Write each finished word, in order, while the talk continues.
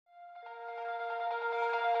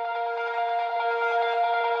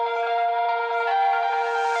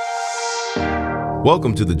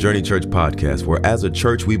Welcome to the Journey Church podcast, where as a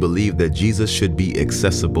church, we believe that Jesus should be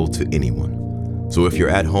accessible to anyone. So if you're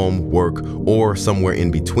at home, work, or somewhere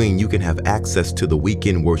in between, you can have access to the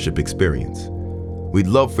weekend worship experience. We'd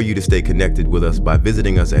love for you to stay connected with us by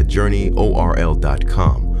visiting us at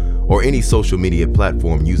journeyorl.com or any social media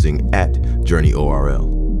platform using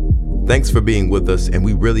 @JourneyORL. Thanks for being with us, and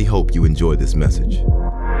we really hope you enjoy this message.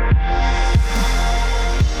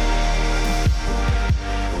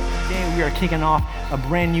 We are kicking off a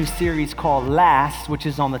brand new series called Last, which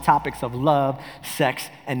is on the topics of love,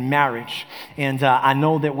 sex, and marriage. And I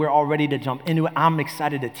know that we're all ready to jump into it. I'm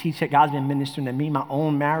excited to teach it. God's been ministering to me. My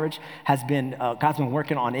own marriage has been, God's been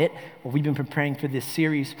working on it. We've been preparing for this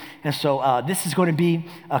series. And so this is going to be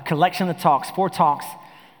a collection of talks, 4 talks,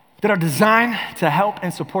 that are designed to help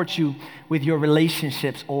and support you with your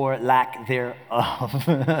relationships or lack thereof.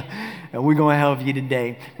 And we're going to help you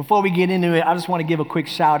today. Before we get into it, I just want to give a quick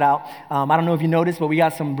shout out. I don't know if you noticed, but we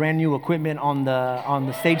got some brand new equipment on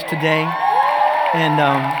the stage today. And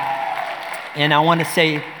I want to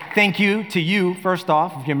say thank you to you, first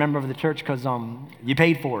off, if you're a member of the church, because you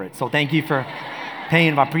paid for it. So thank you for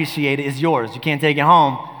paying. I appreciate it. It's yours. You can't take it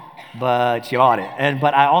home, but you ought it.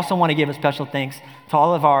 But I also want to give a special thanks to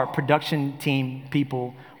all of our production team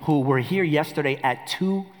people who were here yesterday at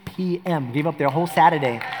 2 p.m., gave up their whole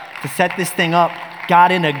Saturday to set this thing up, got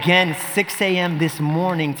in again 6 a.m. this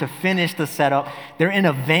morning to finish the setup. They're in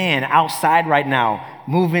a van outside right now,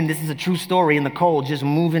 moving, this is a true story, in the cold, just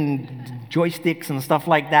moving joysticks and stuff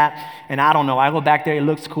like that. And I don't know, I go back there, it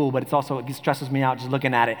looks cool, but it stresses me out just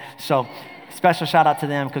looking at it. So special shout out to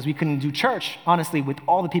them, because we couldn't do church, honestly, with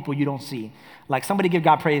all the people you don't see. Like, somebody give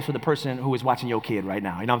God praise for the person who is watching your kid right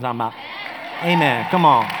now. You know what I'm talking about? Amen. Come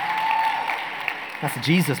on. That's a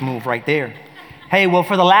Jesus move right there. Hey, well,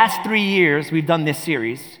 for the last 3 years, we've done this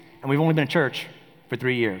series, and we've only been in church for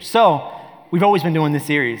 3 years. So we've always been doing this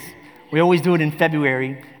series. We always do it in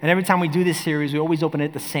February, and every time we do this series, we always open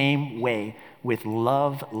it the same way, with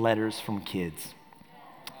love letters from kids.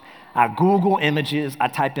 I Google images, I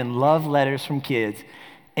type in love letters from kids,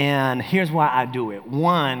 and here's why I do it.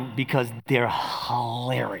 1, because they're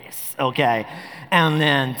hilarious, okay? And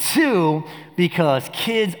then 2, because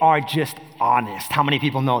kids are just honest. How many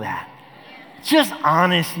people know that? Just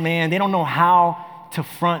honest, man. They don't know how to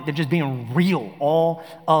front. They're just being real all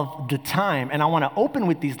of the time. And I want to open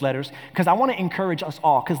with these letters because I want to encourage us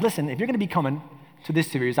all. Because listen, if you're going to be coming to this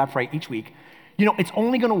series, I pray each week, you know, it's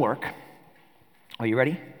only going to work. Are you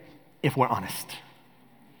ready? If we're honest.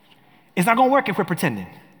 It's not going to work if we're pretending.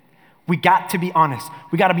 We got to be honest.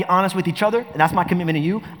 We got to be honest with each other, and that's my commitment to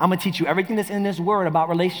you. I'm going to teach you everything that's in this word about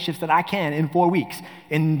relationships that I can in 4 weeks,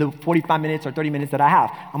 in the 45 minutes or 30 minutes that I have.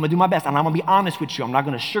 I'm going to do my best, and I'm going to be honest with you. I'm not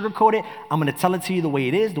going to sugarcoat it. I'm going to tell it to you the way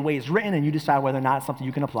it is, the way it's written, and you decide whether or not it's something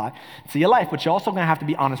you can apply to your life. But you're also going to have to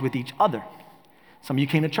be honest with each other. Some of you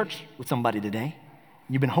came to church with somebody today.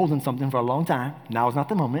 You've been holding something for a long time. Now is not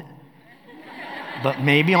the moment. But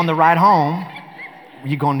maybe on the ride home,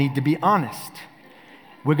 you're going to need to be honest.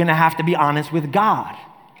 We're going to have to be honest with God.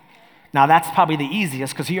 Now, that's probably the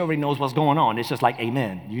easiest because he already knows what's going on. It's just like,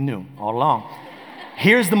 amen, you knew all along.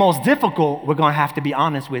 Here's the most difficult we're going to have to be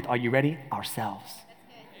honest with. Are you ready? Ourselves.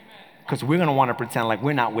 Because we're going to want to pretend like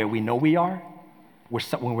we're not where we know we are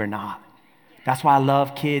when we're not. That's why I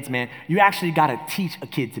love kids, man. You actually got to teach a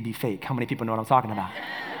kid to be fake. How many people know what I'm talking about?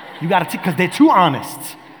 You got to teach, because they're too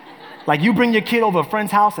honest. Like, you bring your kid over a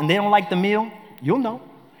friend's house and they don't like the meal, you'll know.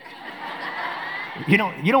 You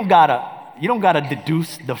don't gotta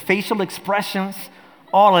deduce the facial expressions,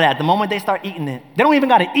 all of that. The moment they start eating it, they don't even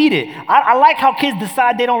gotta eat it. I like how kids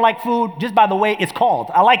decide they don't like food just by the way it's called.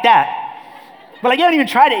 I like that. But like, you haven't even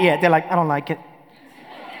tried it yet. They're like, I don't like it.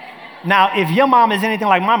 Now, if your mom is anything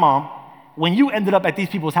like my mom, when you ended up at these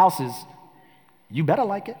people's houses, you better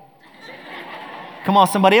like it. Come on,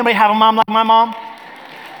 somebody. Anybody have a mom like my mom?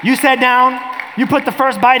 You sat down, you put the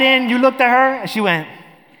first bite in, you looked at her, and she went.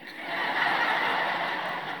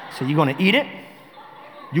 So you're going to eat it.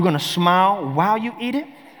 You're going to smile while you eat it.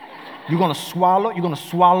 You're going to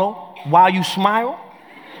swallow while you smile.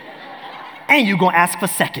 And you're going to ask for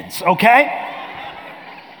seconds, okay?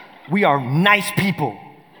 We are nice people.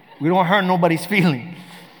 We don't hurt nobody's feeling.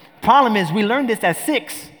 Problem is, we learned this at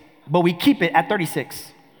 6, but we keep it at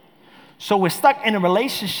 36. So we're stuck in a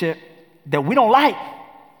relationship that we don't like,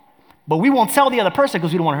 but we won't tell the other person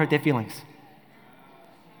because we don't want to hurt their feelings.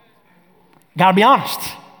 Gotta be honest.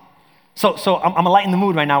 So I'm gonna lighten the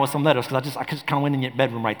mood right now with some letters because I just kind of went in your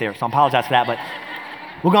bedroom right there, so I apologize for that, but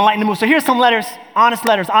we're gonna lighten the mood. So here's some letters, honest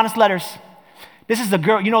letters. This is the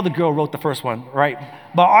girl, you know the girl wrote the first one, right?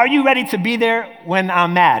 But are you ready to be there when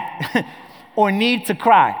I'm mad or need to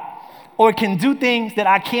cry or can do things that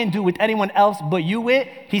I can't do with anyone else but you with?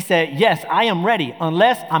 He said, yes, I am ready,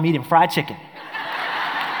 unless I'm eating fried chicken.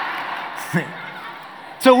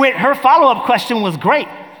 So her follow-up question was great.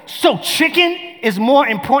 So chicken is more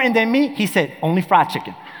important than me? He said, only fried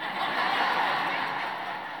chicken.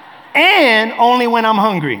 And only when I'm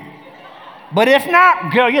hungry. But if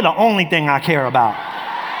not, girl, you're the only thing I care about.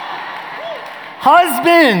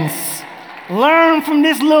 Husbands, learn from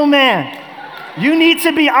this little man. You need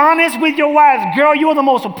to be honest with your wives. Girl, you're the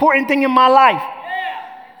most important thing in my life.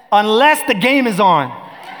 Unless the game is on.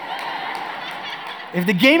 If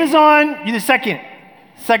the game is on, you're the second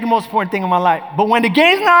most important thing in my life. But when the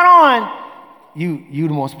game's not on, you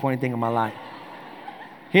the most important thing in my life.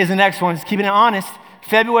 Here's the next one, just keeping it honest.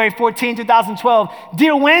 February 14, 2012.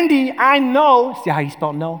 Dear Wendy, I know, see how he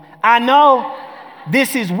spelled no? I know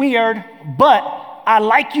this is weird, but I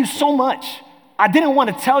like you so much. I didn't want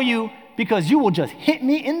to tell you because you will just hit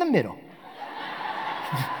me in the middle.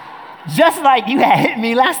 Just like you had hit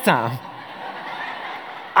me last time.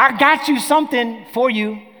 I got you something for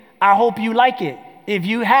you. I hope you like it. If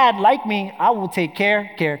you had like me, I will take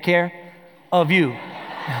care of you.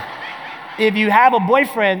 If you have a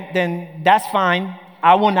boyfriend, then that's fine.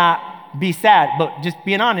 I will not be sad, but just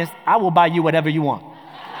being honest, I will buy you whatever you want.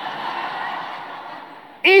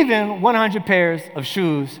 Even 100 pairs of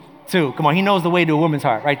shoes, too. Come on, he knows the way to a woman's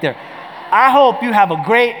heart right there. I hope you have a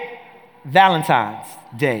great Valentine's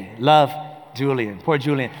Day. Love, Julian. Poor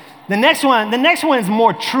Julian. The next one is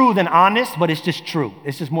more true than honest, but it's just true.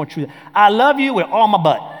 It's just more true. I love you with all my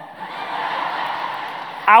butt.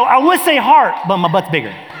 I would say heart, but my butt's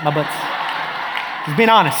bigger. Just being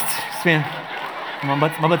honest. My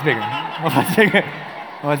butt's bigger. My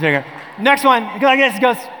butt's bigger. Next one, I guess it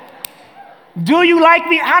goes, do you like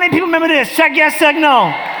me? How many people remember this? Check yes, check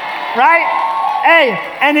no. Right? Hey,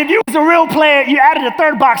 and if you was a real player, you added a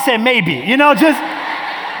third box, said maybe. You know, just,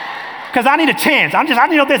 because I need a chance. I need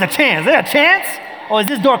to know if there's a chance. Is there a chance? Or is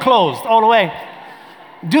this door closed all the way?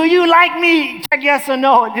 Do you like me? Check yes or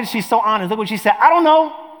no. And she's so honest. Look what she said. I don't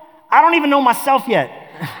know. I don't even know myself yet.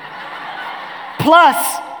 Plus,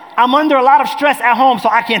 I'm under a lot of stress at home, so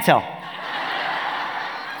I can't tell.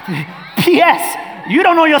 P.S. You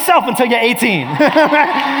don't know yourself until you're 18.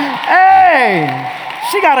 Hey,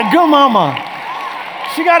 she got a good mama.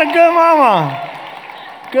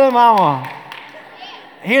 Good mama.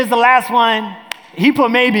 Here's the last one. He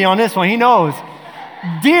put maybe on this one. He knows.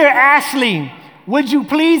 Dear Ashley, would you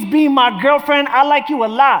please be my girlfriend? I like you a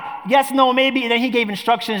lot. Yes, no, maybe. And then he gave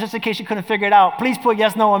instructions just in case you couldn't figure it out. Please put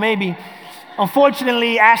yes, no, or maybe.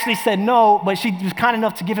 Unfortunately, Ashley said no, but she was kind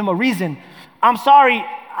enough to give him a reason. I'm sorry,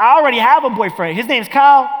 I already have a boyfriend. His name's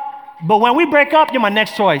Kyle, but when we break up, you're my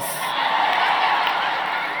next choice.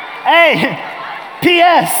 Hey,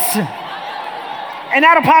 P.S. And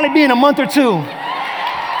that'll probably be in a month or two.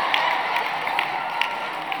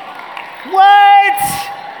 What?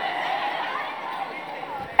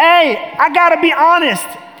 Hey, I gotta be honest.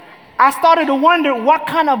 I started to wonder, what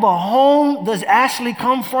kind of a home does Ashley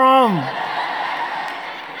come from?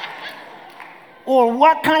 Or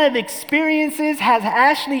what kind of experiences has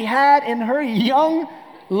Ashley had in her young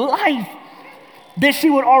life that she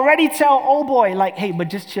would already tell old boy, like, hey, but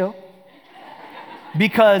just chill.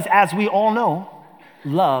 Because as we all know,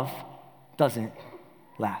 love doesn't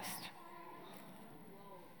last.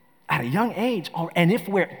 At a young age, and if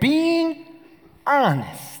we're being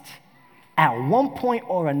honest, at one point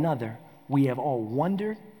or another, we have all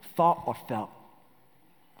wondered, thought, or felt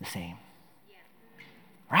the same.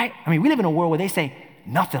 Right? I mean, we live in a world where they say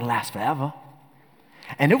nothing lasts forever.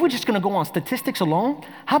 And if we're just going to go on statistics alone,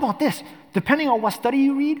 how about this? Depending on what study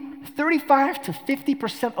you read, 35 to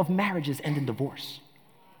 50% of marriages end in divorce.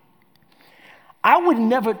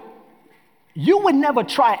 You would never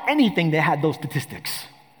try anything that had those statistics.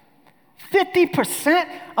 50%?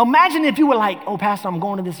 Imagine if you were like, oh, Pastor, I'm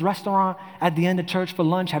going to this restaurant at the end of church for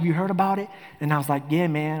lunch. Have you heard about it? And I was like, yeah,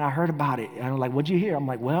 man, I heard about it. And I was like, what'd you hear? I'm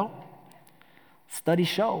like, well, studies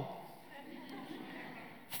show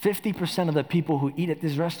 50% of the people who eat at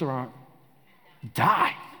this restaurant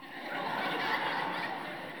die.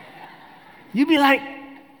 You'd be like,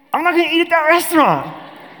 I'm not gonna eat at that restaurant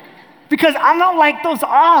because I don't like those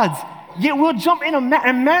odds. Yet we'll jump in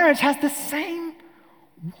and marriage has the same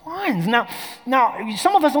ones. Now,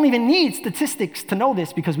 some of us don't even need statistics to know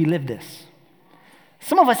this because we live this.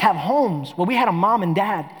 Some of us have homes where we had a mom and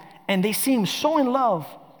dad and they seemed so in love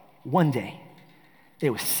one day. They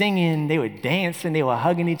were singing, they were dancing, they were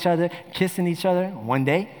hugging each other, kissing each other. One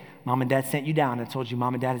day, mom and dad sent you down and told you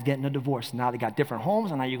mom and dad is getting a divorce. Now they got different homes,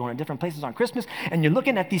 and now you're going to different places on Christmas, and you're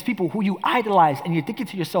looking at these people who you idolize, and you're thinking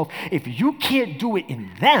to yourself, if you can't do it in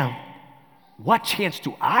them, what chance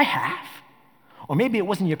do I have? Or maybe it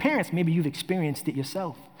wasn't your parents. Maybe you've experienced it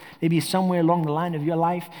yourself. Maybe somewhere along the line of your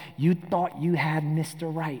life, you thought you had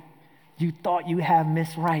Mr. Right. You thought you had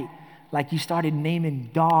Miss Right. Like you started naming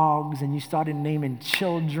dogs and you started naming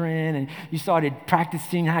children and you started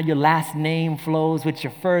practicing how your last name flows with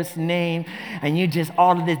your first name. And you just,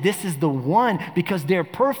 all of this is the one because they're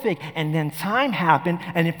perfect. And then time happened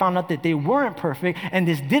and they found out that they weren't perfect and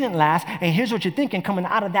this didn't last. And here's what you're thinking coming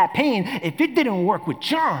out of that pain. If it didn't work with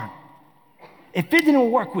John, if it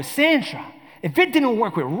didn't work with Sandra, if it didn't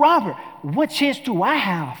work with Robert, what chance do I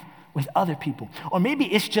have with other people? Or maybe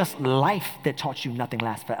it's just life that taught you nothing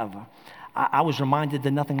lasts forever. I was reminded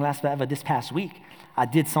that nothing lasts forever this past week. I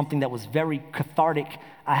did something that was very cathartic.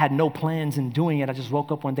 I had no plans in doing it. I just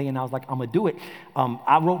woke up one day and I was like, I'm gonna do it.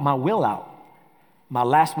 I wrote my will out, my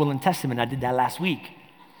last will and testament. I did that last week.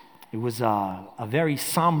 It was a very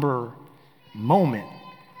somber moment,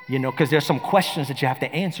 you know, because there's some questions that you have to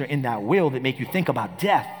answer in that will that make you think about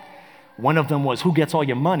death. One of them was, who gets all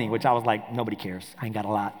your money? Which I was like, nobody cares. I ain't got a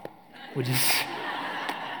lot. Which is,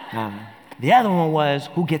 the other one was,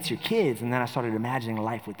 who gets your kids? And then I started imagining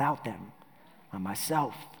life without them, by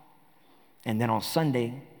myself. And then on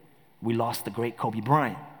Sunday, we lost the great Kobe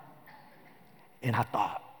Bryant. And I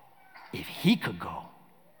thought, if he could go,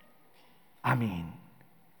 I mean,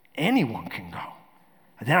 anyone can go.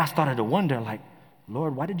 And then I started to wonder, like,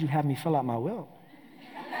 Lord, why did you have me fill out my will?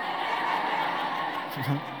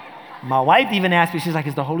 My wife even asked me, she's like,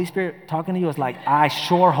 is the Holy Spirit talking to you? I was like, I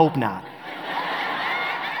sure hope not.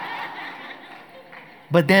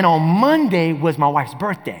 But then on Monday was my wife's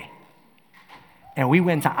birthday. And we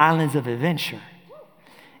went to Islands of Adventure.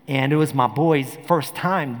 And it was my boy's first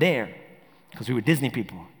time there because we were Disney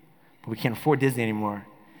people. But we can't afford Disney anymore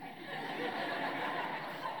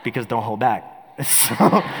because don't hold back.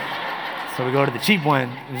 So we go to the cheap one,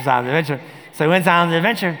 which is Islands of Adventure. So we went to Islands of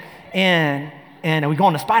Adventure and we go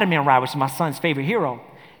on the Spider-Man ride, which is my son's favorite hero.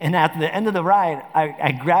 And at the end of the ride,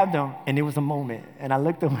 I grabbed him, and it was a moment. And I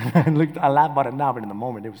looked at him, I laugh about it now, but in the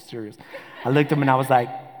moment, it was serious. I looked at him, and I was like,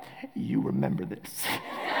 you remember this.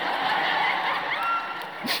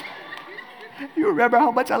 You remember how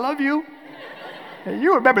much I love you? And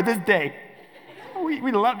you remember this day.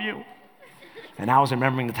 We love you. And I was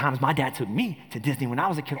remembering the times my dad took me to Disney when I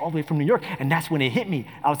was a kid all the way from New York, and that's when it hit me.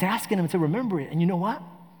 I was asking him to remember it, and you know what?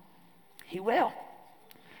 He will.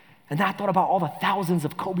 And then I thought about all the thousands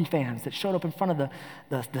of Kobe fans that showed up in front of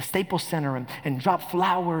the Staples Center and dropped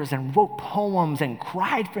flowers and wrote poems and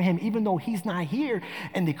cried for him even though he's not here.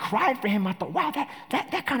 And they cried for him. I thought, wow, that.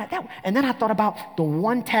 And then I thought about the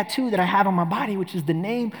one tattoo that I have on my body, which is the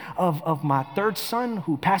name of my third son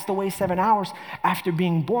who passed away 7 hours after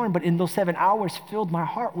being born. But in those 7 hours filled my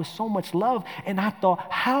heart with so much love. And I thought,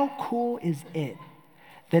 how cool is it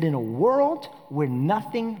that in a world where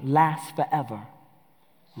nothing lasts forever,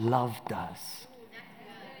 love does.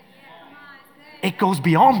 It goes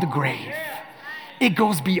beyond the grave. It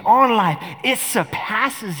goes beyond life. It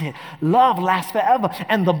surpasses it. Love lasts forever.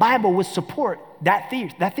 And the Bible would support that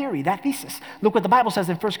theory, that thesis. Look what the Bible says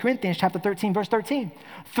in 1 Corinthians chapter 13, verse 13.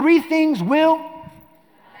 3 things will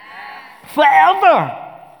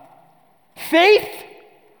forever: faith,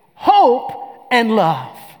 hope, and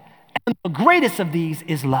love. And the greatest of these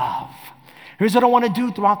is love. Here's what I want to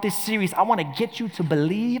do throughout this series. I want to get you to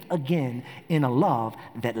believe again in a love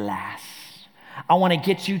that lasts. I want to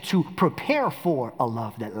get you to prepare for a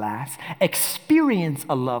love that lasts, experience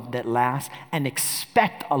a love that lasts, and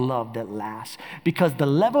expect a love that lasts. Because the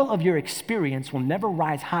level of your experience will never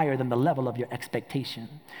rise higher than the level of your expectation.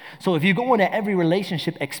 So if you go into every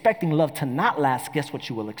relationship expecting love to not last, guess what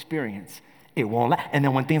you will experience? It won't last. And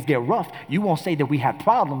then when things get rough, you won't say that we have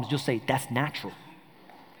problems. You'll say that's natural.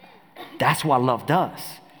 That's what love does.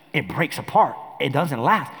 It breaks apart. It doesn't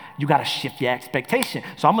last. You got to shift your expectation.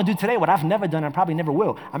 So I'm going to do today what I've never done and probably never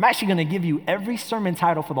will. I'm actually going to give you every sermon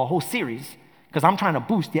title for the whole series because I'm trying to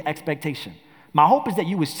boost your expectation. My hope is that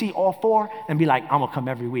you would see all 4 and be like, I'm going to come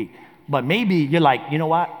every week. But maybe you're like, you know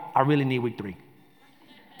what? I really need week 3.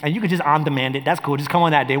 And you could just on-demand it. That's cool. Just come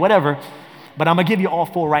on that day, whatever. But I'm going to give you all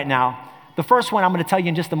 4 right now. The first one I'm going to tell you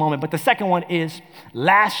in just a moment, but the second one is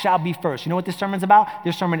last shall be first. You know what this sermon's about?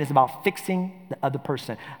 This sermon is about fixing the other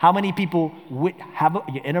person. How many people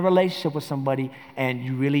you're in a relationship with somebody and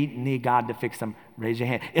you really need God to fix them? Raise your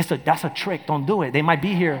hand. That's a trick. Don't do it. They might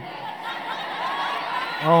be here.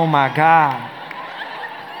 Oh my God.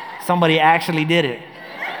 Somebody actually did it.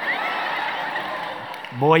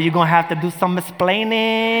 Boy, you're going to have to do some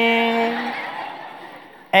explaining.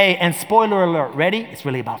 Hey, and spoiler alert, ready? It's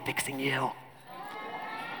really about fixing you.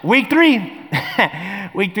 Week 3.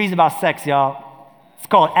 Week 3 is about sex, y'all. It's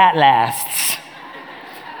called At Last.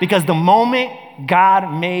 Because the moment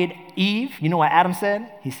God made Eve, you know what Adam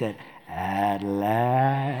said? He said, at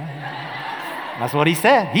last. That's what he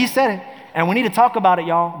said. He said it. And we need to talk about it,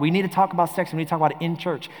 y'all. We need to talk about sex. We need to talk about it in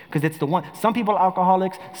church because it's the one. Some people are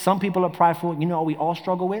alcoholics. Some people are prideful. You know what we all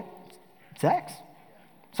struggle with? Sex.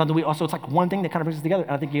 Something we also, it's like one thing that kind of brings us together.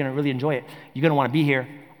 And I think you're going to really enjoy it. You're going to want to be here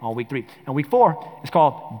on week 3. And week 4 is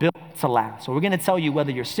called Built to Last. So we're going to tell you whether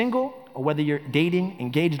you're single or whether you're dating,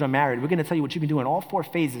 engaged, or married. We're going to tell you what you can do in all 4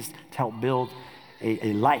 phases to help build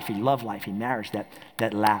a life, a love life, a marriage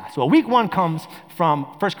that lasts. Well, week 1 comes from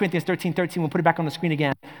 1 Corinthians 13:13. We'll put it back on the screen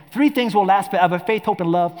again. 3 things will last forever: faith, hope,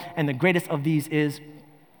 and love. And the greatest of these is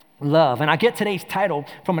love. And I get today's title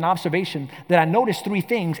from an observation that I noticed 3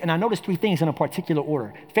 things, and I noticed 3 things in a particular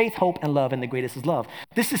order: faith, hope, and love, and the greatest is love.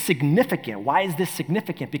 This is significant. Why is this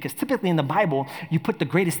significant? Because typically in the Bible, you put the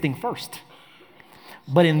greatest thing first.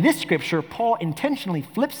 But in this scripture, Paul intentionally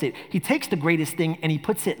flips it. He takes the greatest thing and he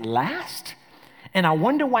puts it last. And I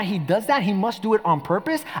wonder why he does that. He must do it on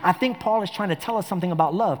purpose. I think Paul is trying to tell us something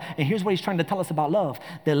about love. And here's what he's trying to tell us about love: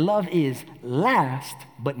 that love is last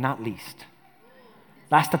but not least.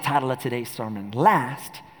 That's the title of today's sermon: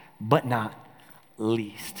 last but not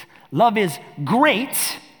least. Love is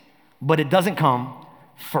great, but it doesn't come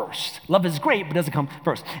first. Love is great, but it doesn't come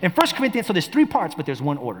first. In 1 Corinthians, so there's 3 parts, but there's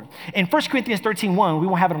one order. In 1 Corinthians 13:1, we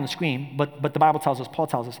won't have it on the screen, but the Bible tells us, Paul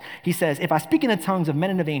tells us, he says, if I speak in the tongues of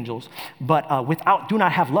men and of angels, but do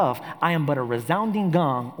not have love, I am but a resounding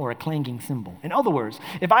gong or a clanging cymbal. In other words,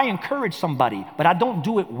 if I encourage somebody, but I don't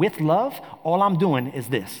do it with love, all I'm doing is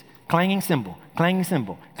this: clanging cymbal, clanging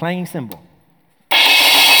cymbal, clanging cymbal.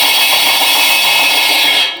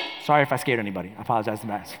 Sorry if I scared anybody. I apologize in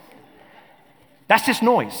advance. That's just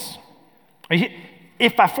noise.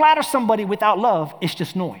 If I flatter somebody without love, it's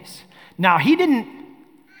just noise. Now, he didn't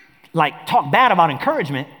talk bad about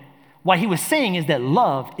encouragement. What he was saying is that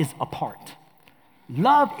love is a part.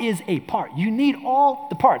 Love is a part. You need all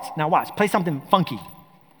the parts. Now watch, play something funky.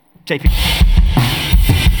 JP.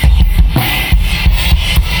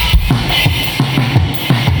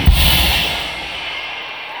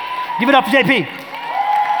 Give it up for JP.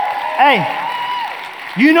 Hey.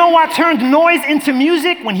 You know what turned noise into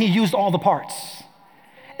music? When he used all the parts.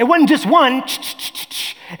 It wasn't just one,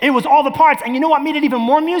 it was all the parts. And you know what made it even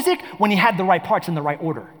more music? When he had the right parts in the right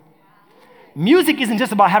order. Music isn't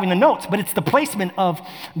just about having the notes, but it's the placement of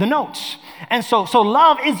the notes. And so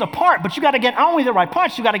love is a part, but you got to get not only the right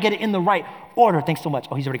parts, you got to get it in the right order. Thanks so much.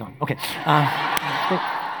 Oh, he's already gone. Okay. Got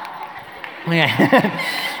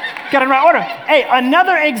it in the right order. Hey,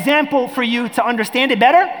 another example for you to understand it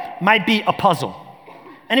better might be a puzzle.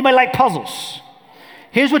 Anybody like puzzles?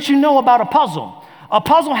 Here's what you know about a puzzle. A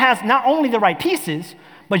puzzle has not only the right pieces,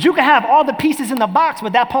 but you can have all the pieces in the box,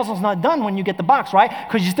 but that puzzle's not done when you get the box, right?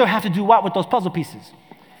 Because you still have to do what with those puzzle pieces?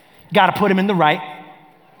 You got to put them in the right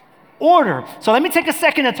order. So let me take a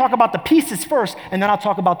second and talk about the pieces first, and then I'll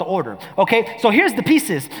talk about the order, okay? So here's the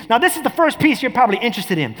pieces. Now, this is the first piece you're probably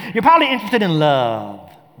interested in. You're probably interested in love.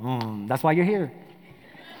 That's why you're here.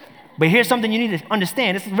 But here's something you need to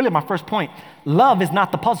understand. This is really my first point. Love is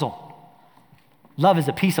not the puzzle. Love is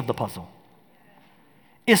a piece of the puzzle.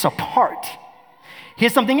 It's a part.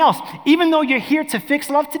 Here's something else. Even though you're here to fix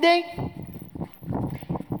love today,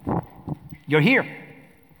 you're here.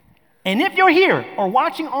 And if you're here or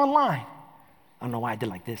watching online, I don't know why I did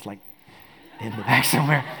like this, like in the back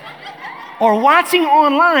somewhere, or watching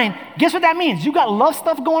online, guess what that means? You got love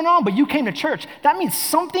stuff going on, but you came to church. That means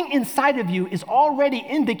something inside of you is already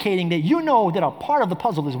indicating that you know that a part of the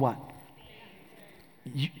puzzle is what?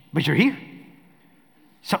 But you're here.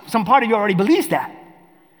 Some part of you already believes that.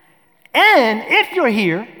 And if you're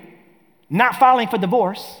here, not filing for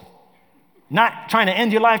divorce, not trying to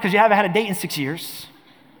end your life because you haven't had a date in 6 years,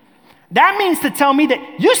 that means to tell me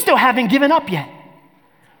that you still haven't given up yet,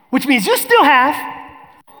 which means you still have.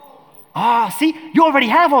 See, you already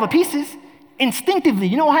have all the pieces instinctively.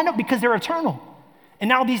 You know why I know? Because they're eternal. And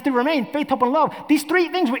now these 3 remain: faith, hope, and love. These 3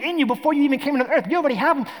 things were in you before you even came into the earth. You already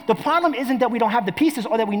have them. The problem isn't that we don't have the pieces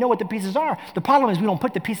or that we know what the pieces are. The problem is we don't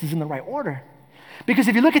put the pieces in the right order. Because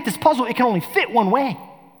if you look at this puzzle, it can only fit one way.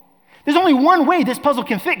 There's only one way this puzzle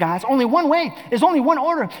can fit, guys. Only one way. There's only one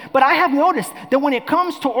order. But I have noticed that when it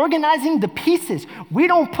comes to organizing the pieces, we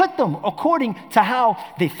don't put them according to how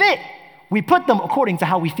they fit. We put them according to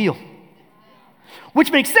how we feel.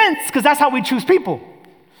 Which makes sense because that's how we choose people.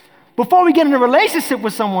 Before we get in a relationship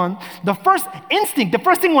with someone, the first instinct, the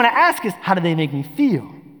first thing we want to ask is, how do they make me feel?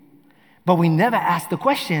 But we never ask the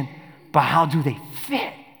question, but how do they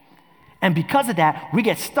fit? And because of that, we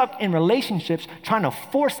get stuck in relationships trying to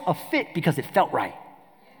force a fit because it felt right.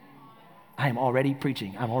 I am already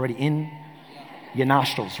preaching. I'm already in Your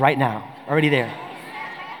nostrils, right now, already there.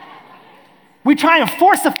 We try and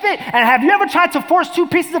force a fit. And have you ever tried to force two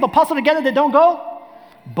pieces of a puzzle together that don't go?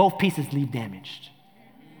 Both pieces leave damaged.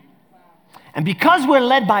 And because we're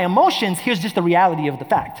led by emotions, here's just the reality of the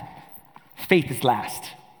fact. Faith is last.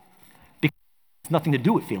 Because it's nothing to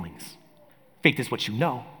do with feelings. Faith is what you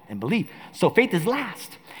know and believe. So faith is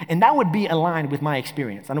last. And that would be aligned with my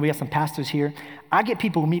experience. I know we have some pastors here. I get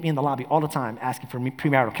people who meet me in the lobby all the time asking for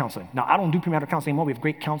premarital counseling. Now, I don't do premarital counseling anymore. We have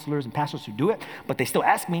great counselors and pastors who do it, but they still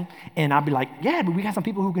ask me, and I'll be like, yeah, but we got some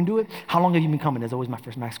people who can do it. How long have you been coming? That's always my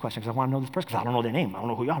next question, because I want to know this person, because I don't know their name. I don't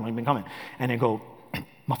know who you are. How long have you been coming? And they go,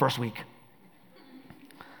 my first week.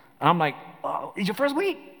 And I'm like, oh, it's your first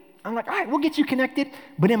week? I'm like, all right, we'll get you connected.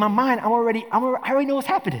 But in my mind, I already know what's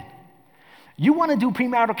happening. You want to do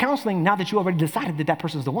premarital counseling now that you already decided that that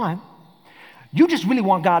person's the one. You just really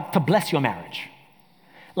want God to bless your marriage.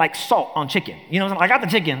 Like salt on chicken. You know what I'm saying? I got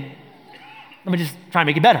the chicken. Let me just try and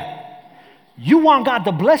make it better. You want God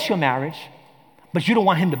to bless your marriage, but you don't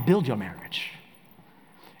want him to build your marriage.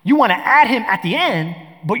 You want to add him at the end,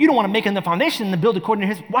 but you don't want to make him the foundation and build according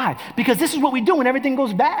to his. Why? Because this is what we do when everything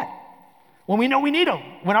goes bad. When we know we need him.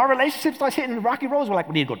 When our relationship starts hitting the rocky roads, we're like,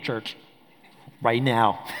 we need to go to church right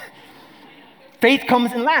now. Faith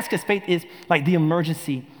comes in last because faith is like the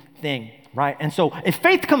emergency thing, right? And so if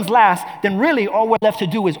faith comes last, then really all we're left to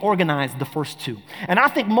do is organize the first two. And I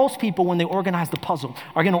think most people, when they organize the puzzle,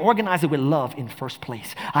 are going to organize it with love in first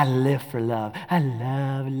place. I live for love. I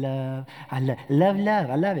love love. I love love.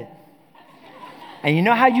 I love it. And you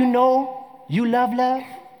know how you know you love love?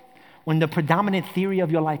 When the predominant theory of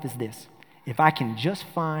your life is this: if I can just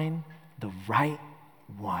find the right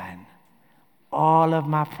one, all of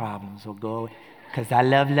my problems will go away. Because I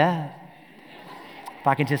love love. If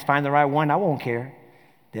I can just find the right one, I won't care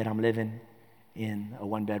that I'm living in a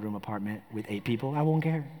one-bedroom apartment with 8 people. I won't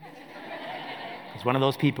care. Because one of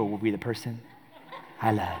those people will be the person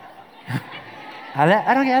I love.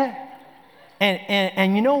 I don't get it.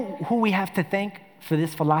 And you know who we have to thank for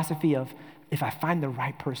this philosophy of, if I find the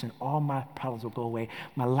right person, all my problems will go away.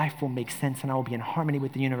 My life will make sense and I will be in harmony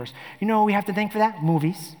with the universe. You know what we have to thank for that?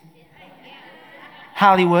 Movies.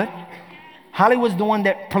 Hollywood. Hollywood's the one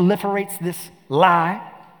that proliferates this lie,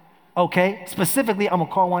 okay? Specifically, I'm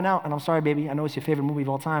gonna call one out, and I'm sorry, baby, I know it's your favorite movie of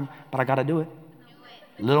all time, but I gotta do it.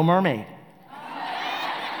 Little Mermaid.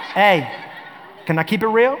 Hey, can I keep it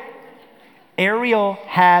real? Ariel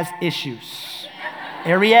has issues.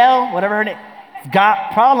 Ariel, whatever her name,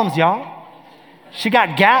 got problems, y'all. She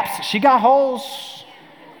got gaps, she got holes.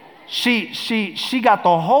 She got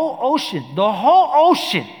the whole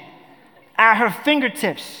ocean at her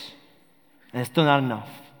fingertips. And it's still not enough.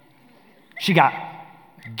 She got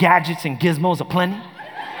gadgets and gizmos aplenty.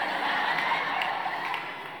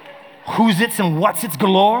 Who's its and what's its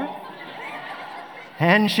galore.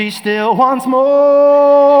 And she still wants more.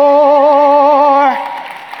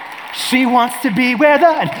 She wants to be where the...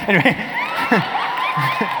 Anyway.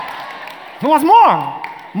 She wants more.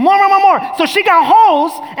 More. So she got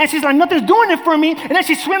holes, and she's like, nothing's doing it for me. And then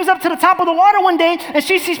she swims up to the top of the water one day, and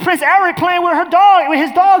she sees Prince Eric playing with his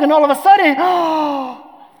dog, and all of a sudden, oh,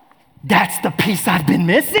 that's the piece I've been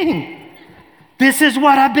missing. This is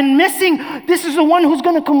what I've been missing. This is the one who's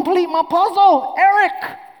going to complete my puzzle,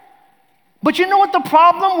 Eric. But you know what the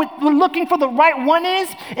problem with looking for the right one is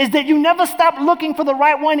that you never stop looking for the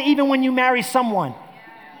right one even when you marry someone.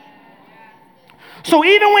 So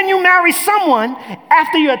even when you marry someone,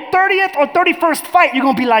 after your 30th or 31st fight, you're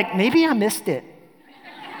going to be like, maybe I missed it.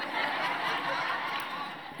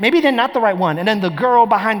 Maybe they're not the right one. And then the girl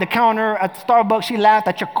behind the counter at Starbucks, she laughed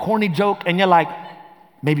at your corny joke, and you're like,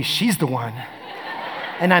 maybe she's the one.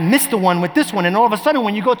 And I missed the one with this one. And all of a sudden,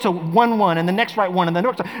 when you go to one and the next right one and the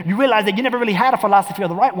next one, you realize that you never really had a philosophy of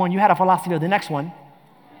the right one. You had a philosophy of the next one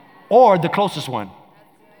or the closest one.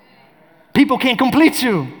 People can't complete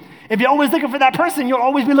you. If you're always looking for that person, you'll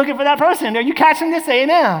always be looking for that person. Are you catching this?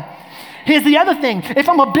 Amen. Here's the other thing. If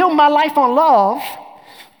I'm going to build my life on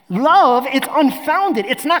love, it's unfounded.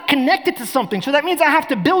 It's not connected to something. So that means I have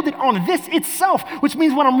to build it on this itself, which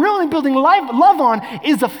means what I'm really building love on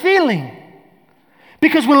is a feeling.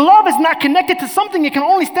 Because when love is not connected to something, it can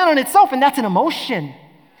only stand on itself, and that's an emotion.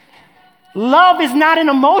 Love is not an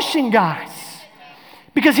emotion, guys.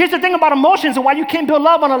 Because here's the thing about emotions and why you can't build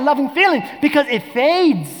love on a loving feeling, because it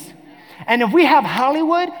fades. And if we have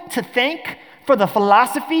Hollywood to thank for the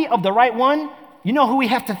philosophy of the right one, you know who we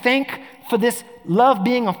have to thank for this love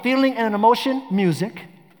being a feeling and an emotion? Music.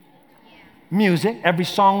 Music. Every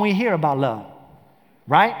song we hear about love,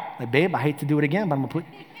 right? Like, babe, I hate to do it again, but I'm going to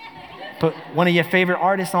put one of your favorite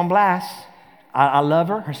artists on blast. I love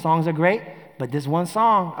her. Her songs are great. But this one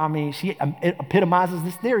song, I mean, it epitomizes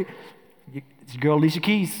this theory. It's your girl Alicia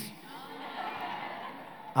Keys.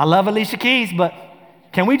 I love Alicia Keys, but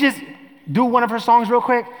can we just do one of her songs real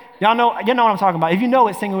quick? You know what I'm talking about. If you know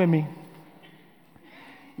it, sing it with me.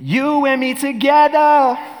 You and me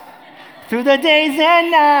together through the days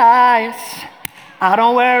and nights. I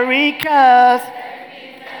don't worry 'cause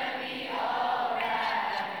everything's gonna be alright.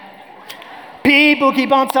 People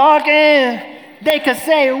keep on talking. They could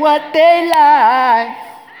say what they like.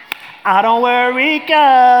 I don't worry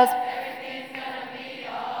 'cause everything's gonna be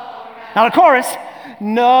alright. Now the chorus.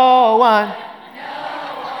 No one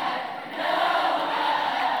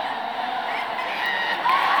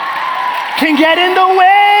can get in the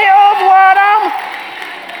way of what I'm.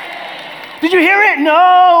 Did you hear it?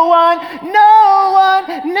 No one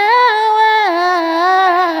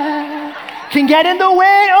can get in the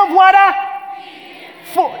way of what I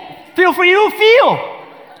feel for you. Feel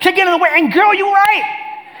can get in the way. And girl, you're right.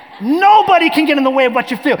 Nobody can get in the way of what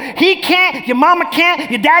you feel. He can't, your mama can't,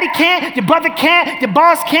 your daddy can't, your brother can't, your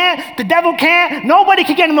boss can't, the devil can't. Nobody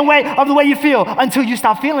can get in the way of the way you feel until you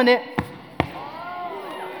stop feeling it.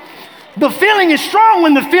 The feeling is strong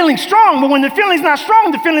when the feeling's strong, but when the feeling's not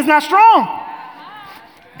strong, the feeling's not strong.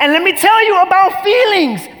 And let me tell you about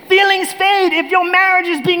feelings. Feelings fade if your marriage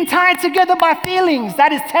is being tied together by feelings.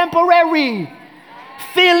 That is temporary.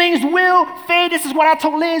 Feelings will fade. This is what I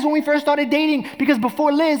told Liz when we first started dating, because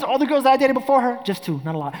before Liz, all the girls that I dated before her, just two,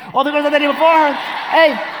 not a lot. All the girls I dated before her,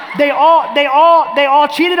 hey, they all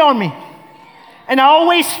cheated on me. And I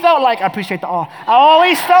always felt like, I appreciate the all. I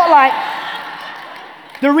always felt like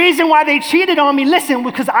the reason why they cheated on me, listen,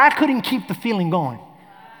 because I couldn't keep the feeling going.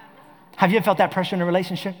 Have you ever felt that pressure in a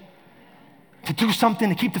relationship? To do something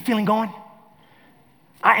to keep the feeling going?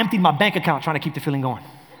 I emptied my bank account trying to keep the feeling going.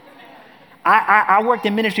 I worked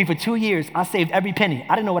in ministry for 2 years. I saved every penny.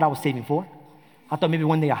 I didn't know what I was saving for. I thought maybe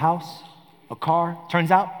one day a house, a car. Turns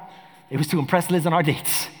out it was to impress Liz on our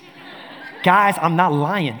dates. Guys, I'm not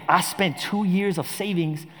lying. I spent 2 years of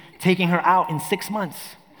savings taking her out in 6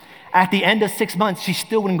 months. At the end of 6 months, she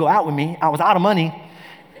still wouldn't go out with me. I was out of money.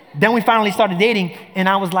 Then we finally started dating, and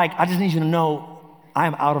I was like, I just need you to know I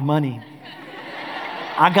am out of money.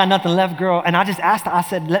 I got nothing left, girl. And I just asked her, I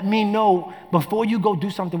said, let me know, before you go do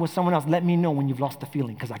something with someone else, let me know when you've lost the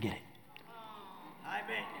feeling, because I get it.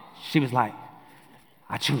 She was like,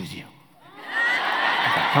 I choose you. I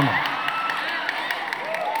was like, come on.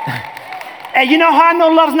 Hey, you know how I know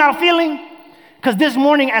love's not a feeling? Because this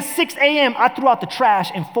morning at 6 a.m., I threw out the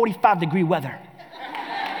trash in 45-degree weather.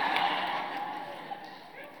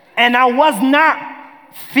 And I was not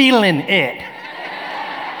feeling it.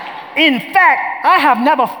 In fact, I have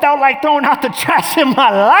never felt like throwing out the trash in my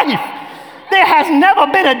life. There has never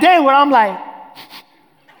been a day where I'm like,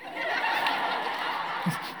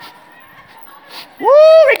 woo,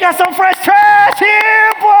 we got some fresh trash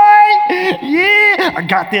here, boy. Yeah, I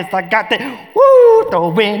got this, I got that. Woo,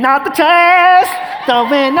 throwing out the trash,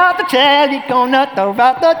 throwing out the trash. We gonna throw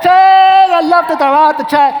out the trash. I love to throw out the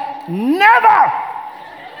trash. Never.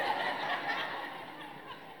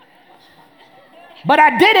 But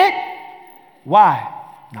I did it. Why?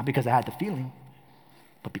 Not because I had the feeling,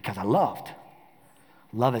 but because I loved.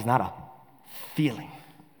 Love is not a feeling.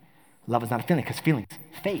 Love is not a feeling because feelings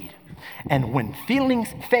fade. And when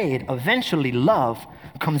feelings fade, eventually love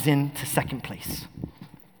comes into second place.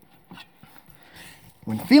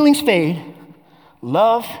 When feelings fade,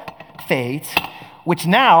 love fades, which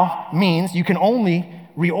now means you can only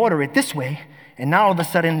reorder it this way. And now all of a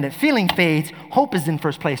sudden the feeling fades, hope is in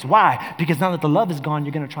first place. Why? Because now that the love is gone,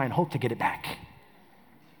 you're gonna try and hope to get it back.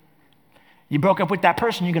 You broke up with that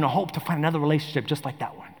person, you're gonna hope to find another relationship just like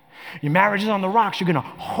that one. Your marriage is on the rocks, you're gonna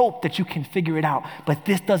hope that you can figure it out. But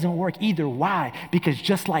this doesn't work either. Why? Because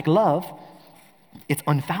just like love, it's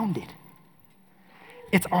unfounded.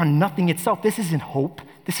 It's on nothing itself. This isn't hope,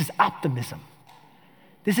 this is optimism.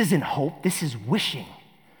 This isn't hope, this is wishing.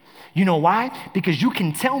 You know why? Because you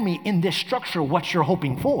can tell me in this structure what you're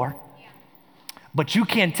hoping for, but you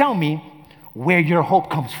can't tell me where your hope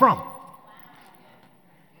comes from.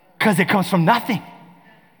 Because it comes from nothing.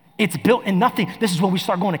 It's built in nothing. This is when we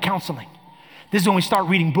start going to counseling. This is when we start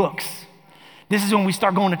reading books. This is when we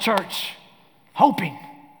start going to church. Hoping.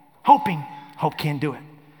 Hope can't do it.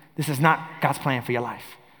 This is not God's plan for your life.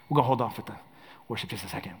 We're going to hold off with the worship just a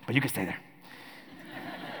second, but you can stay there.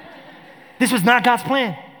 This was not God's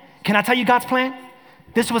plan. Can I tell you God's plan?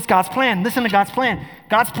 This was God's plan. Listen to God's plan.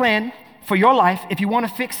 God's plan for your life, if you want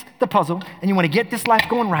to fix the puzzle and you want to get this life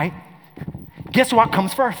going right, guess what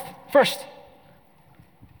comes first?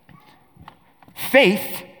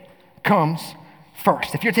 Faith comes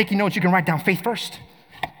first. If you're taking notes, you can write down faith first.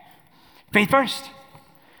 Faith first.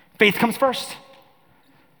 Faith comes first.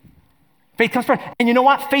 Faith comes first. And you know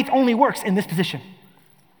what? Faith only works in this position.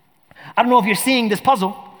 I don't know if you're seeing this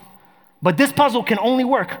puzzle, but this puzzle can only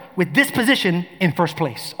work with this position in first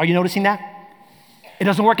place. Are you noticing that? It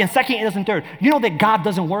doesn't work in second, it doesn't third. You know that God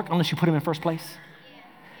doesn't work unless you put him in first place?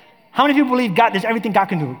 How many people believe God, there's everything God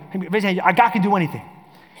can do? Raise your hand. God can do anything.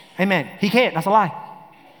 Amen. He can't. That's a lie.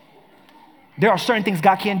 There are certain things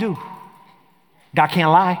God can't do. God can't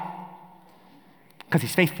lie because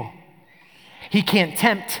he's faithful. He can't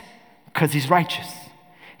tempt because he's righteous.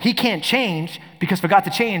 He can't change because for God to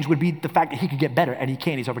change would be the fact that he could get better, and he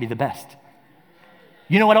can't. He's already the best.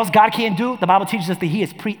 You know what else God can't do? The Bible teaches us that he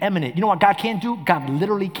is preeminent. You know what God can't do? God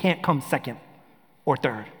literally can't come second or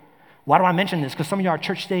third. Why do I mention this? Because some of you are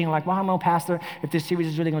church staying like, well, I don't know, Pastor, if this series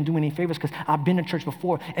is really going to do me any favors, because I've been to church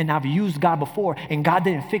before and I've used God before and God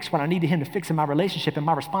didn't fix what I needed him to fix in my relationship. And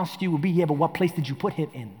my response to you would be, yeah, but what place did you put him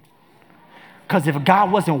in? Because if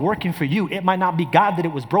God wasn't working for you, it might not be God that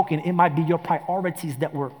it was broken. It might be your priorities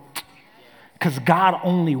that were, because God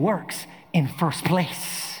only works in first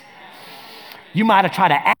place. You might have tried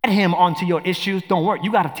to add him onto your issues. Don't work. You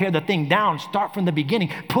got to tear the thing down. Start from the beginning.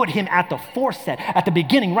 Put him at the forefront, at the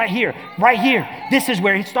beginning, right here, right here. This is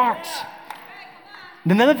where he starts.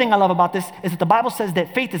 And another thing I love about this is that the Bible says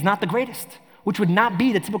that faith is not the greatest, which would not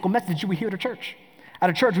be the typical message you would hear at a church. At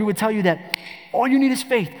a church, we would tell you that all you need is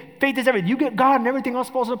faith. Faith is everything. You get God and everything else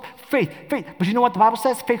falls up. Faith. But you know what the Bible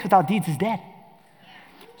says? Faith without deeds is dead.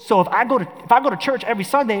 So if I go to church every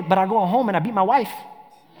Sunday, but I go home and I beat my wife,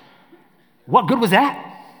 what good was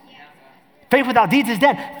that? Faith without deeds is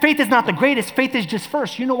dead. Faith is not the greatest. Faith is just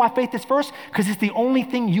first. You know why faith is first? Because it's the only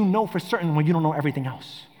thing you know for certain when you don't know everything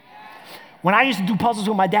else. When I used to do puzzles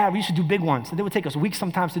with my dad, we used to do big ones. They would take us weeks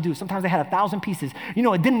sometimes to do. Sometimes they had 1,000 pieces. You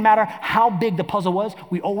know, it didn't matter how big the puzzle was.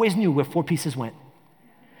 We always knew where 4 pieces went.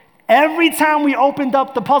 Every time we opened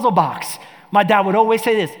up the puzzle box, my dad would always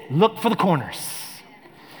say this, look for the corners.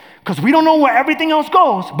 Because we don't know where everything else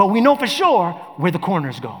goes, but we know for sure where the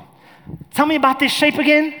corners go. Tell me about this shape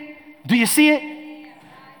again. Do you see it?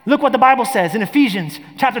 Look what the Bible says in Ephesians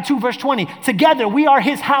chapter 2, verse 20. Together we are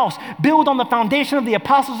his house, built on the foundation of the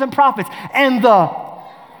apostles and prophets. And the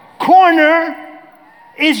corner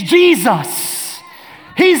is Jesus.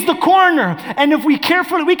 He's the corner. And if we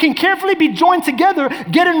can carefully be joined together,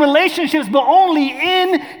 get in relationships, but only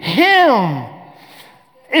in him.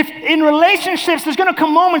 If in relationships, there's gonna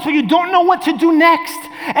come moments where you don't know what to do next.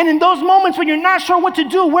 And in those moments when you're not sure what to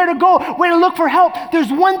do, where to go, where to look for help, there's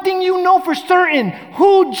one thing you know for certain,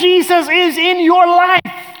 who Jesus is in your life.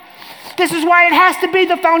 This is why it has to be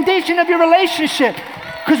the foundation of your relationship.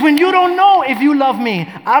 Because when you don't know if you love me,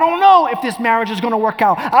 I don't know if this marriage is gonna work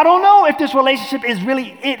out. I don't know if this relationship is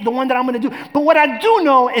really the one that I'm gonna do. But what I do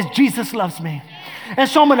know is Jesus loves me. And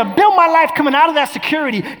so I'm going to build my life coming out of that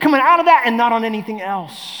security, coming out of that and not on anything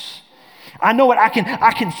else. I know what I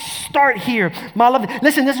can start here. My love.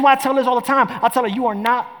 Listen, this is why I tell this all the time. I tell her, you are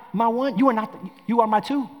not my one. You are my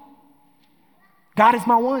two. God is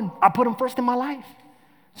my one. I put him first in my life.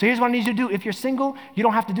 So here's what I need you to do. If you're single, you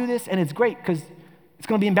don't have to do this, and it's great because it's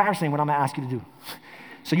going to be embarrassing what I'm going to ask you to do.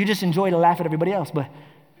 So you just enjoy to laugh at everybody else. But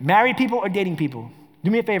married people or dating people,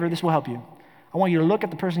 do me a favor. This will help you. I want you to look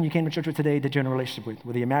at the person you came to church with today that you're in a relationship with,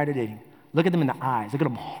 whether you're married or dating. Look at them in the eyes. Look at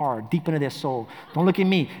them hard, deep into their soul. Don't look at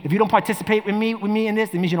me. If you don't participate with me in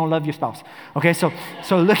this, it means you don't love your spouse. Okay, so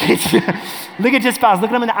look at your spouse. Look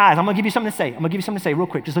at them in the eyes. I'm going to give you something to say. Real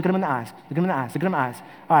quick. Just look at them in the eyes. Look at them in the eyes.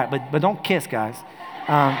 All right, but don't kiss, guys.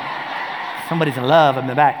 Somebody's in love in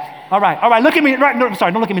the back. All right, look at me. Right, no, I'm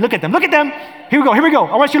sorry, don't look at me. Look at them. Here we go.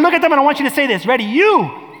 I want you to look at them, and I want you to say this. Ready? You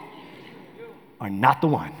are not the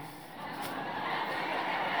one.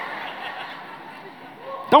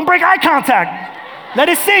 Don't break eye contact. Let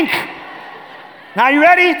it sink. Now you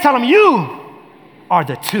ready? Tell them you are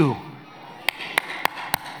the two.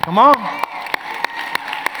 Come on.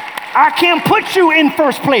 I can't put you in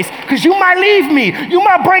first place because you might leave me. You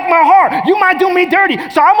might break my heart. You might do me dirty.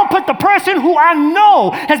 So I'm going to put the person who I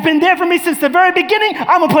know has been there for me since the very beginning.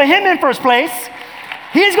 I'm going to put him in first place.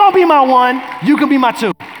 He's going to be my one. You can be my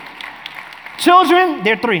two. Children,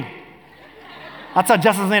 they're 3. I tell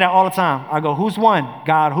Justice Lee that all the time. I go, who's 1?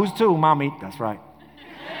 God. Who's 2? Mommy. That's right.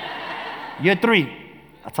 You're 3.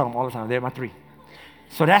 I tell them all the time, they're my 3.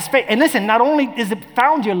 So that's faith. And listen, not only is it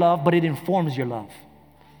found your love, but it informs your love.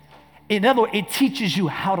 In other words, it teaches you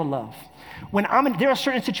how to love. When there are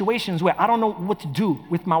certain situations where I don't know what to do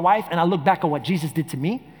with my wife, and I look back at what Jesus did to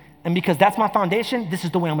me, and because that's my foundation, this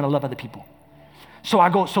is the way I'm going to love other people. So I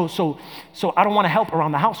go, so I don't want to help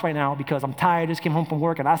around the house right now because I'm tired, just came home from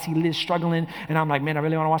work and I see Liz struggling and I'm like, man, I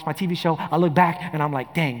really want to watch my TV show. I look back and I'm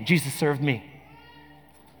like, dang, Jesus served me.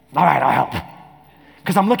 All right, I'll help.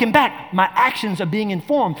 Because I'm looking back, my actions are being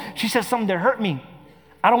informed. She says something that hurt me.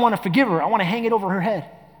 I don't want to forgive her. I want to hang it over her head.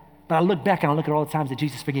 But I look back and I look at all the times that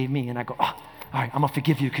Jesus forgave me and I go, oh, all right, I'm going to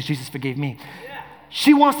forgive you because Jesus forgave me. Yeah.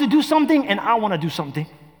 She wants to do something and I want to do something.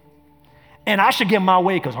 And I should get my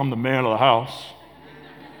way because I'm the man of the house.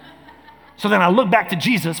 So then I look back to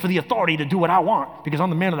Jesus for the authority to do what I want because I'm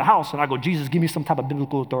the man of the house. And I go, Jesus, give me some type of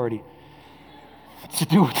biblical authority to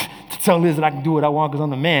do it, to tell Liz that I can do what I want because I'm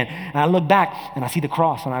the man. And I look back and I see the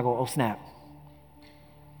cross and I go, oh, snap.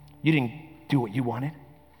 You didn't do what you wanted.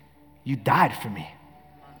 You died for me.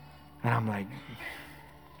 And I'm like,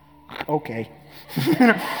 okay.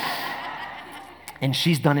 And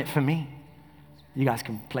she's done it for me. You guys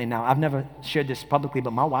can play now. I've never shared this publicly,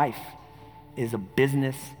 but my wife is a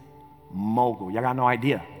business mogul. Y'all got no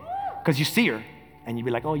idea. Because you see her, and you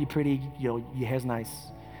be like, oh, you're pretty, your hair's nice.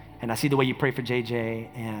 And I see the way you pray for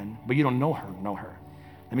JJ, but you don't know her.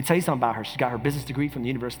 Let me tell you something about her. She's got her business degree from the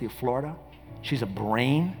University of Florida. She's a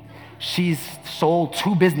brain. She's sold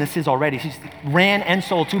 2 businesses already. She's ran and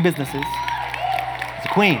sold 2 businesses. It's a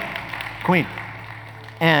queen.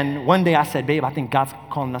 And one day I said, babe, I think God's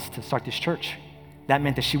calling us to start this church. That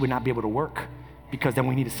meant that she would not be able to work because then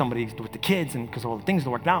we needed somebody with the kids and because all the things that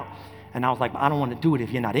worked out. And I was like, I don't want to do it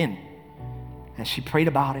if you're not in. And she prayed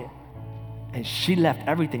about it and she left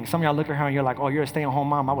everything. Some of y'all look at her and you're like, oh, you're a stay-at-home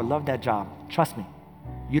mom. I would love that job. Trust me.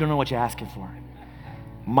 You don't know what you're asking for.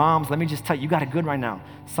 Moms, let me just tell you, you got it good right now.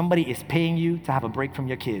 Somebody is paying you to have a break from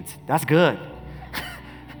your kids. That's good.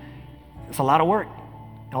 It's a lot of work.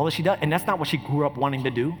 All that she does, and that's not what she grew up wanting to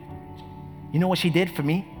do. You know what she did for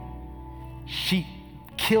me? She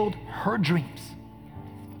killed her dreams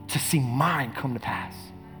to see mine come to pass.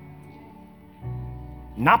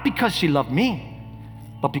 Not because she loved me,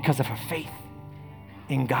 but because of her faith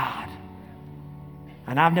in God.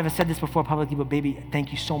 And I've never said this before publicly, but baby,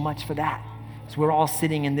 thank you so much for that. So we're all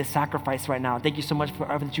sitting in this sacrifice right now. Thank you so much for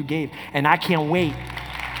everything that you gave. And I can't wait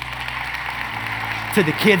till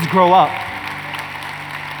the kids grow up.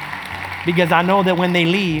 Because I know that when they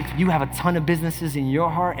leave, you have a ton of businesses in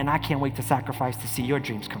your heart, and I can't wait to sacrifice to see your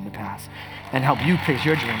dreams come to pass and help you chase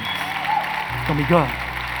your dreams. It's gonna be good.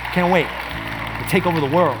 Can't wait to take over the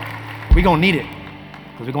world. We're gonna need it,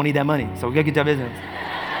 because we're gonna need that money. So we gotta get that business.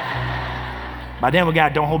 By then we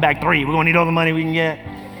got Don't Hold Back 3. We're gonna need all the money we can get.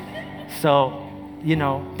 So,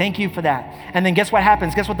 thank you for that. And then guess what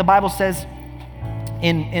happens? Guess what the Bible says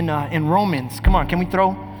in Romans? Come on, can we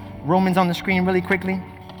throw Romans on the screen really quickly?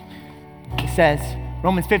 It says,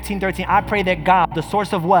 Romans 15:13, I pray that God, the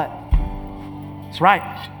source of what? That's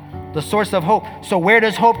right, the source of hope. So where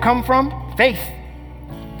does hope come from? Faith.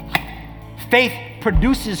 Faith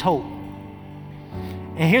produces hope.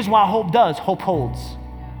 And here's why hope does. Hope holds.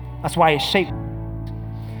 That's why it's shaped.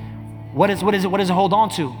 What does it hold on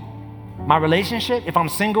to? My relationship? If I'm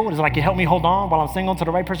single, does it help me hold on while I'm single until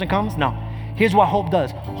the right person comes? No. Here's what hope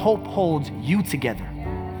does. Hope holds you together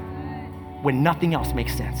when nothing else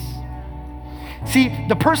makes sense. See,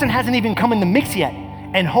 the person hasn't even come in the mix yet,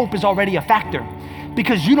 and hope is already a factor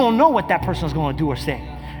because you don't know what that person is going to do or say.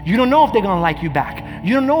 You don't know if they're going to like you back.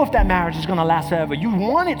 You don't know if that marriage is going to last forever. You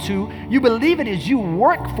want it to. You believe it is. You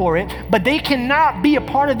work for it, but they cannot be a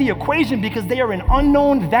part of the equation because they are an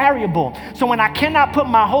unknown variable. So when I cannot put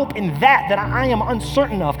my hope in that I am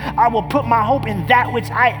uncertain of, I will put my hope in that which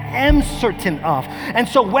I am certain of. And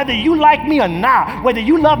so whether you like me or not, whether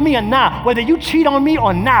you love me or not, whether you cheat on me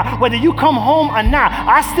or not, whether you come home or not,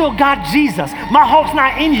 I still got Jesus. My hope's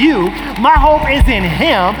not in you. My hope is in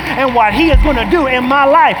him and what he is going to do in my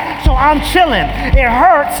life. So I'm chilling. It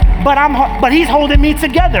hurts, but he's holding me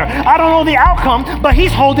together. I don't know the outcome, but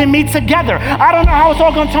he's holding me together. I don't know how it's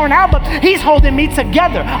all going to turn out, but he's holding me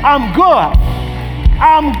together. I'm good.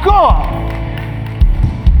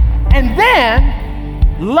 And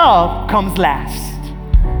then love comes last.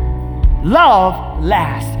 Love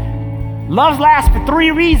lasts. Love lasts for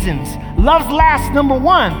 3 reasons. Love lasts, number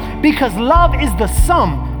 1, because love is the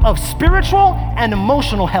sum of spiritual and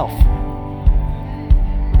emotional health.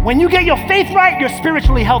 When you get your faith right, you're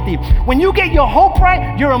spiritually healthy. When you get your hope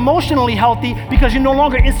right, you're emotionally healthy because you're no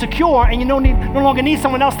longer insecure and you no longer need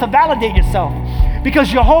someone else to validate yourself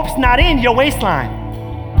because your hope's not in your waistline.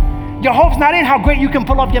 Your hope's not in how great you can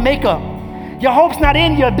pull off your makeup. Your hope's not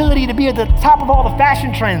in your ability to be at the top of all the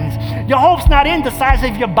fashion trends. Your hope's not in the size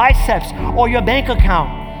of your biceps or your bank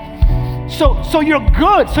account. So you're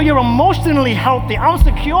good. So you're emotionally healthy. I'm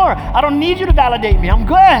secure. I don't need you to validate me. I'm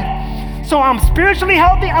good. So I'm spiritually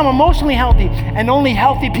healthy, I'm emotionally healthy, and only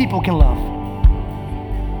healthy people can love.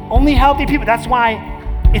 Only healthy people, that's why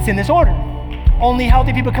it's in this order. Only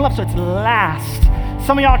healthy people can love, so it's last.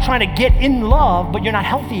 Some of y'all are trying to get in love, but you're not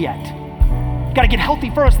healthy yet. You gotta get healthy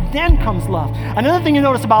first, then comes love. Another thing you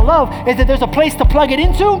notice about love is that there's a place to plug it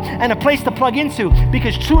into and a place to plug into,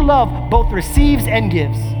 because true love both receives and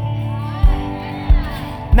gives.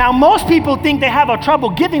 Now, most people think they have a trouble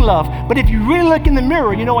giving love, but if you really look in the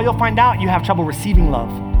mirror, you know what you'll find out? You have trouble receiving love.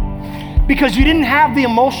 Because you didn't have the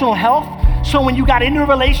emotional health, so when you got into a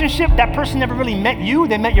relationship, that person never really met you,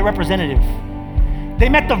 they met your representative. They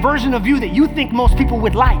met the version of you that you think most people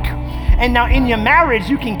would like. And now in your marriage,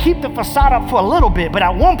 you can keep the facade up for a little bit, but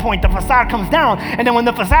at one point the facade comes down, and then when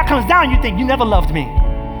the facade comes down, you think, you never loved me.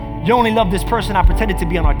 You only loved this person I pretended to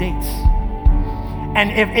be on our dates. And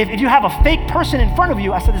if you have a fake person in front of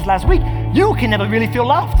you, I said this last week, you can never really feel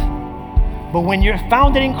loved. But when you're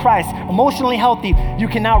founded in Christ, emotionally healthy, you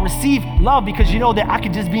can now receive love because you know that I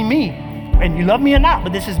could just be me. And you love me or not,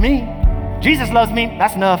 but this is me. Jesus loves me,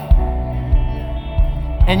 that's enough.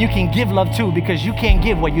 And you can give love too, because you can't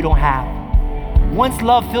give what you don't have. Once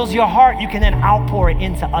love fills your heart, you can then outpour it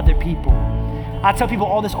into other people. I tell people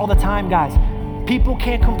all this all the time, guys. People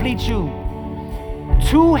can't complete you.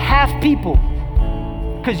 2 half people,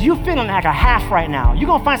 because you're feeling like a half right now. You're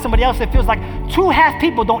gonna find somebody else that feels like 2 half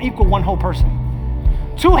people don't equal 1 whole person.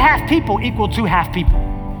 2 half people equal 2 half people.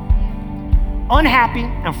 Unhappy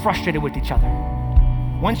and frustrated with each other.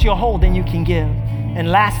 Once you're whole, then you can give. And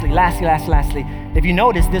lastly, if you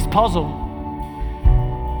notice this puzzle,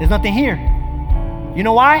 there's nothing here. You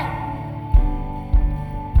know why?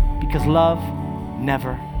 Because love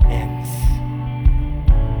never ends.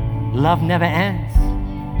 Love never ends.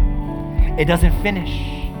 It doesn't finish.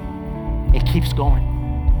 It keeps going.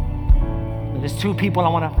 There's 2 people I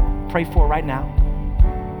want to pray for right now.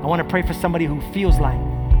 I want to pray for somebody who feels like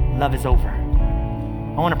love is over.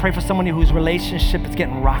 I want to pray for somebody whose relationship is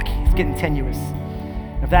getting rocky, it's getting tenuous.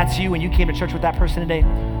 If that's you and you came to church with that person today,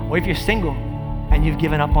 or if you're single and you've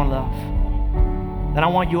given up on love, then I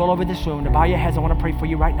want you all over this room to bow your heads. I want to pray for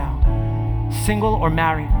you right now. Single or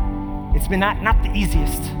married, it's been not the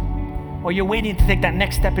easiest, or you're waiting to take that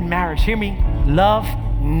next step in marriage. Hear me, love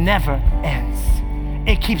never ends.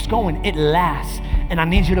 It keeps going, it lasts. And I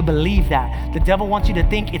need you to believe that. The devil wants you to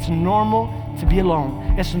think it's normal to be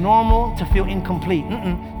alone. It's normal to feel incomplete.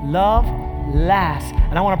 Love lasts.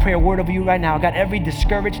 And I want to pray a word over you right now. God, every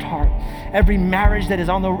discouraged heart, every marriage that is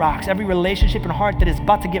on the rocks, every relationship and heart that is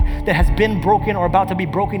about to that has been broken or about to be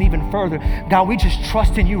broken even further. God, we just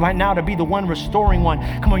trust in you right now to be the one restoring one.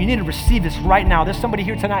 Come on, you need to receive this right now. There's somebody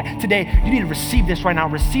here today, you need to receive this right now.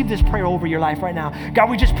 Receive this prayer over your life right now. God,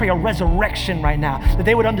 we just pray a resurrection right now, that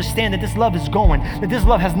they would understand that this love is going, that this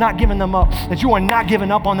love has not given them up, that you are not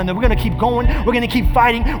giving up on them, that we're going to keep going, we're going to keep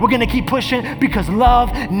fighting, we're going to keep pushing, because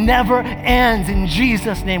love never ends. In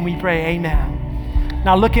Jesus' name we pray, amen.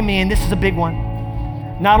 Now look at me, and this is a big one.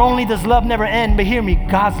 Not only does love never end, but hear me,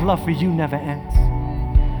 God's love for you never ends.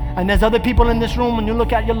 And there's other people in this room, when you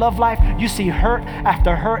look at your love life, you see hurt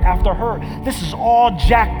after hurt after hurt. This is all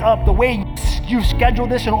jacked up. The way you schedule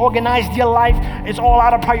this and organized your life is all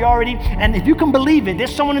out of priority. And if you can believe it,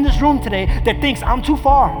 there's someone in this room today that thinks, I'm too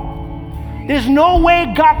far. There's no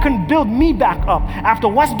way God can build me back up. After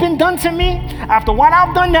what's been done to me, after what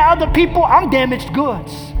I've done to other people, I'm damaged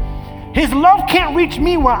goods. His love can't reach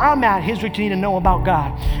me where I'm at. Here's what you need to know about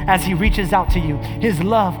God as he reaches out to you. His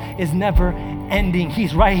love is never ending.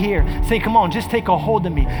 He's right here. Say, come on, just take a hold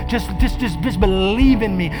of me. Just believe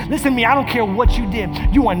in me. Listen to me, I don't care what you did.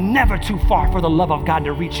 You are never too far for the love of God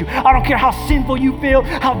to reach you. I don't care how sinful you feel,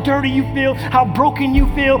 how dirty you feel, how broken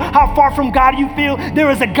you feel, how far from God you feel.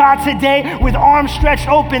 There is a God today with arms stretched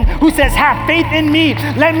open who says, have faith in me.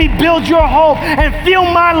 Let me build your hope and feel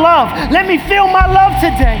my love. Let me feel my love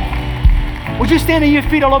today. Would you stand on your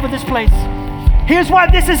feet all over this place? Here's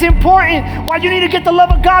why this is important, why you need to get the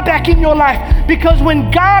love of God back in your life. Because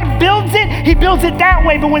when God builds it, he builds it that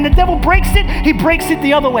way. But when the devil breaks it, he breaks it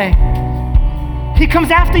the other way. He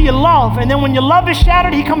comes after your love. And then when your love is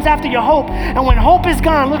shattered, he comes after your hope. And when hope is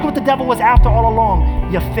gone, look what the devil was after all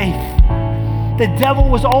along, your faith. The devil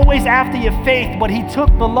was always after your faith, but he took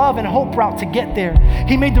the love and hope route to get there.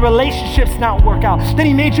 He made the relationships not work out. Then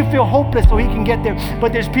he made you feel hopeless so he can get there.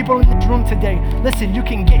 But there's people in this room today. Listen, you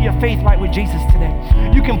can get your faith right with Jesus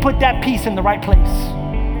today. You can put that peace in the right place.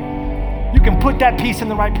 You can put that peace in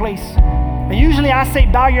the right place. And usually I say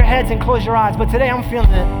bow your heads and close your eyes, but today I'm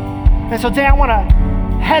feeling it. And so today I want to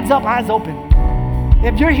heads up, eyes open.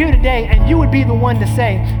 If you're here today and you would be the one to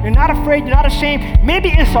say, you're not afraid, you're not ashamed, maybe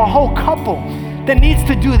it's a whole couple that needs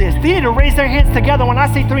to do this, they need to raise their hands together when I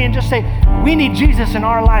say 3 and just say, we need Jesus in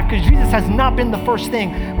our life, because Jesus has not been the first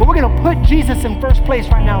thing. But we're going to put Jesus in first place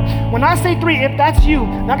right now. When I say 3, if that's you,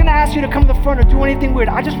 I'm not going to ask you to come to the front or do anything weird.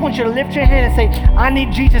 I just want you to lift your hand and say, I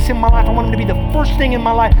need Jesus in my life. I want him to be the first thing in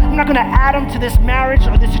my life. I'm not going to add him to this marriage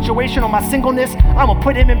or this situation or my singleness. I'm going to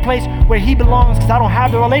put him in place where he belongs, because I don't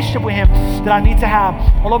have the relationship with him that I need to have.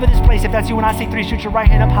 All over this place, if that's you, when I say 3, shoot your right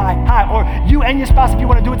hand up high, or you and your spouse if you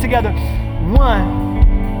want to do it together.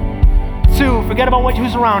 1, 2, forget about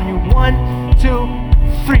who's around you. 1, 2,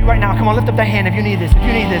 3 right now. Come on, lift up that hand if you need this, if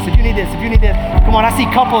you need this, if you need this, if you need this. Come on, I see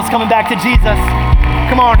couples coming back to Jesus.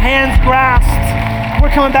 Come on, hands grasped. We're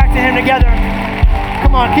coming back to him together.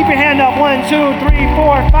 Come on, keep your hand up. 1, 2, 3,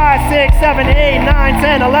 4, 5, 6, 7, 8, 9,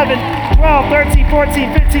 10, 11, 12, 13, 14,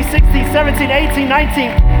 15, 16, 17, 18,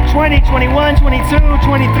 19, 20, 21, 22,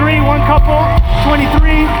 23, one couple,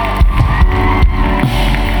 23.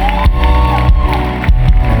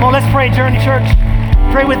 Come on, let's pray, Journey Church.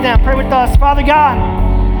 Pray with them, pray with us. Father God,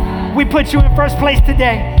 we put you in first place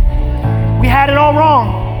today. We had it all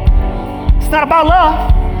wrong. It's not about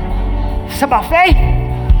love, it's about faith.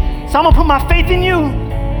 So I'm gonna put my faith in you,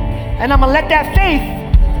 and I'm gonna let that faith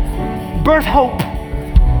birth hope.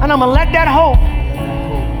 And I'm gonna let that hope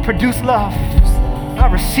produce love. I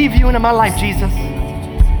receive you into my life, Jesus.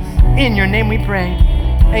 In your name we pray.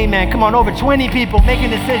 Amen. Come on, over 20 people making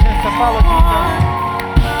decisions to follow Jesus.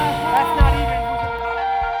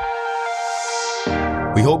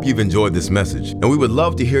 We hope you've enjoyed this message, and we would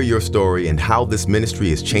love to hear your story and how this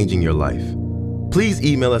ministry is changing your life. Please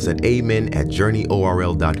email us at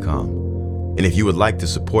amen@journeyorl.com. And if you would like to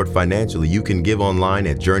support financially, you can give online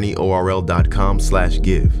at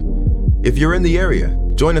journeyorl.com/give. If you're in the area,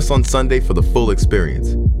 join us on Sunday for the full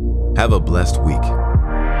experience. Have a blessed week.